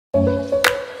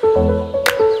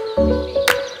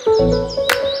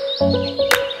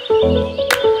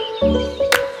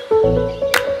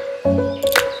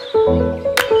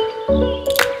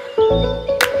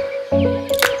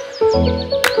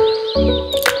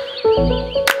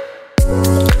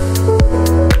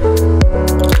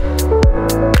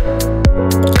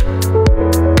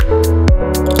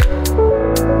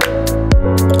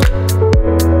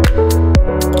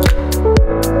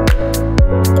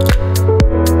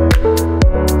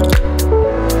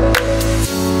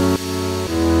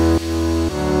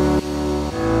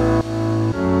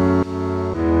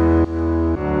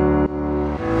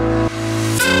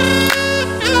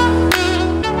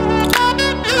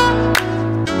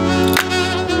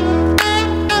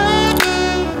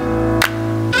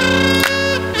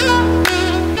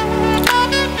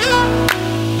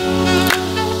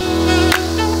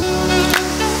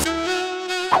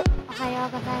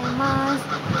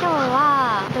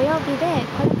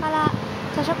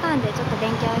図書館でちょっと勉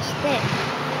強して、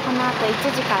この後1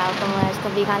時からお友達と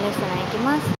ビーガンレストラン行き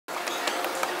ます。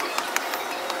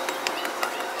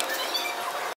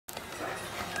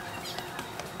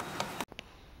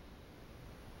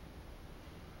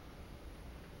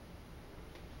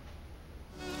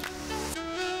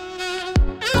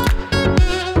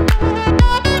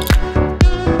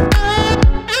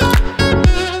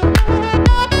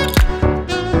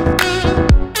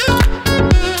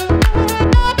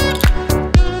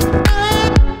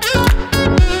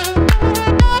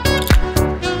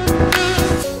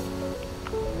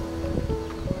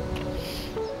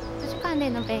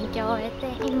の勉強を終えて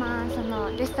今そ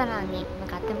のレストランに向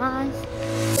かってます。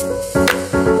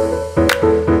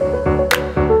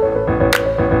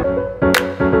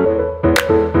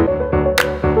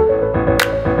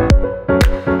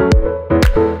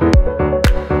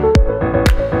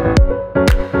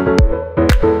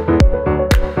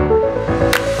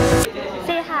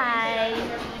Say hi.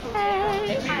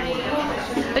 Hi.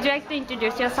 Would you like to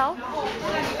introduce yourself? I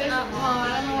don't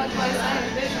know what to say.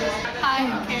 Hi,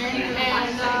 I'm Karen,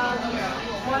 and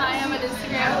I am an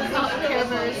Instagram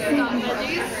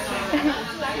veggies. I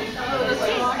don't like that.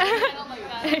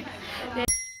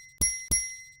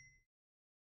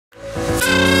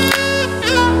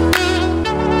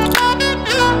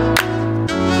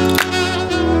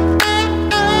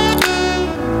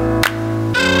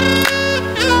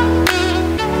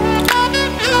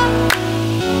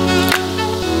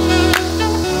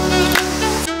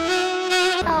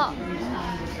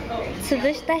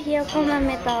 潰したひよこ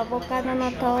豆とアボカドの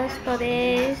トースト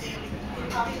です。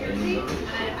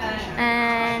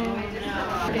And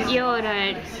you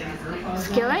ordered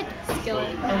skillet?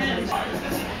 Skillet.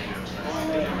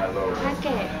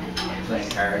 Okay. Thanks,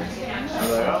 Karen.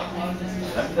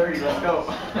 I'm 30, let's go.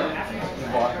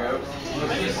 Walk out.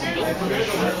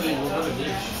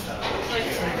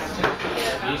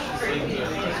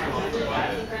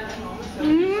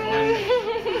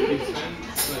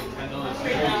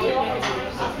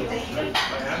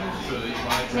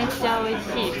 めっちゃ美味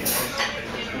しい。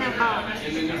なんか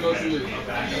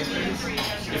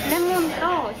レモン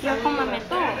とひよこ豆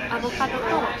とアボカドと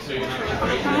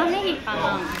玉ねぎかな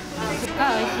が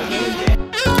美味しいです。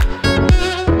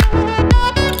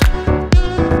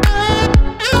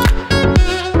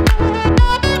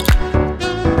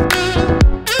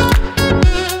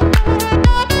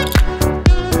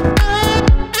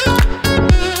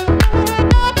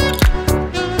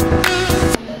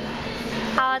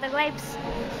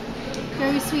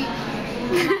Very sweet.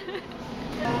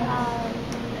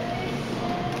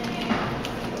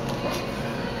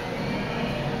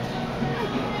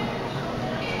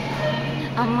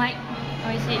 甘い、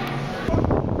美味しい。こ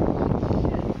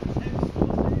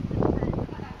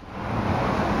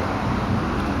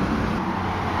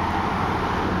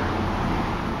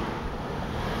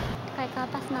れから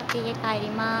バス乗って家帰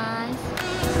ります。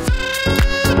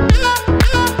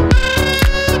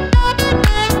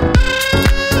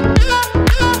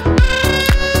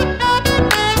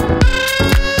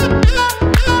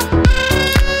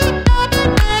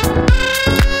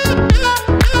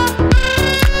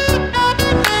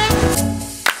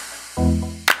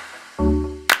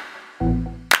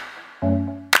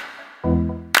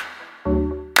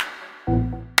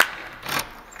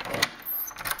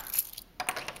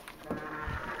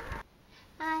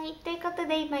ということ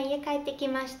で今家帰ってき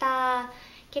ました。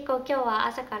結構今日は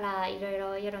朝からいろい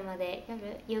ろ夕方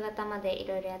までい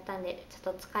ろいろやったんでち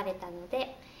ょっと疲れたの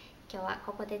で今日は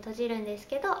ここで閉じるんです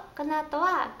けど、この後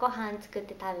はご飯作っ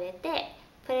て食べて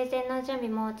プレゼンの準備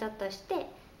もうちょっとして、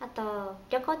あと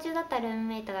旅行中だったらルーム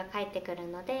メイトが帰ってくる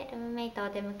のでルームメイトを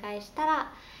出迎えした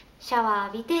らシャワ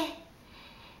ー浴びて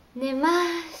寝ま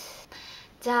す。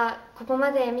じゃあここ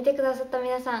まで見てくださった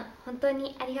皆さん本当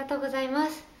にありがとうございま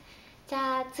す。じ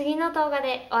ゃあ次の動画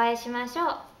でお会いしましょう。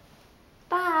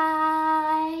バイ。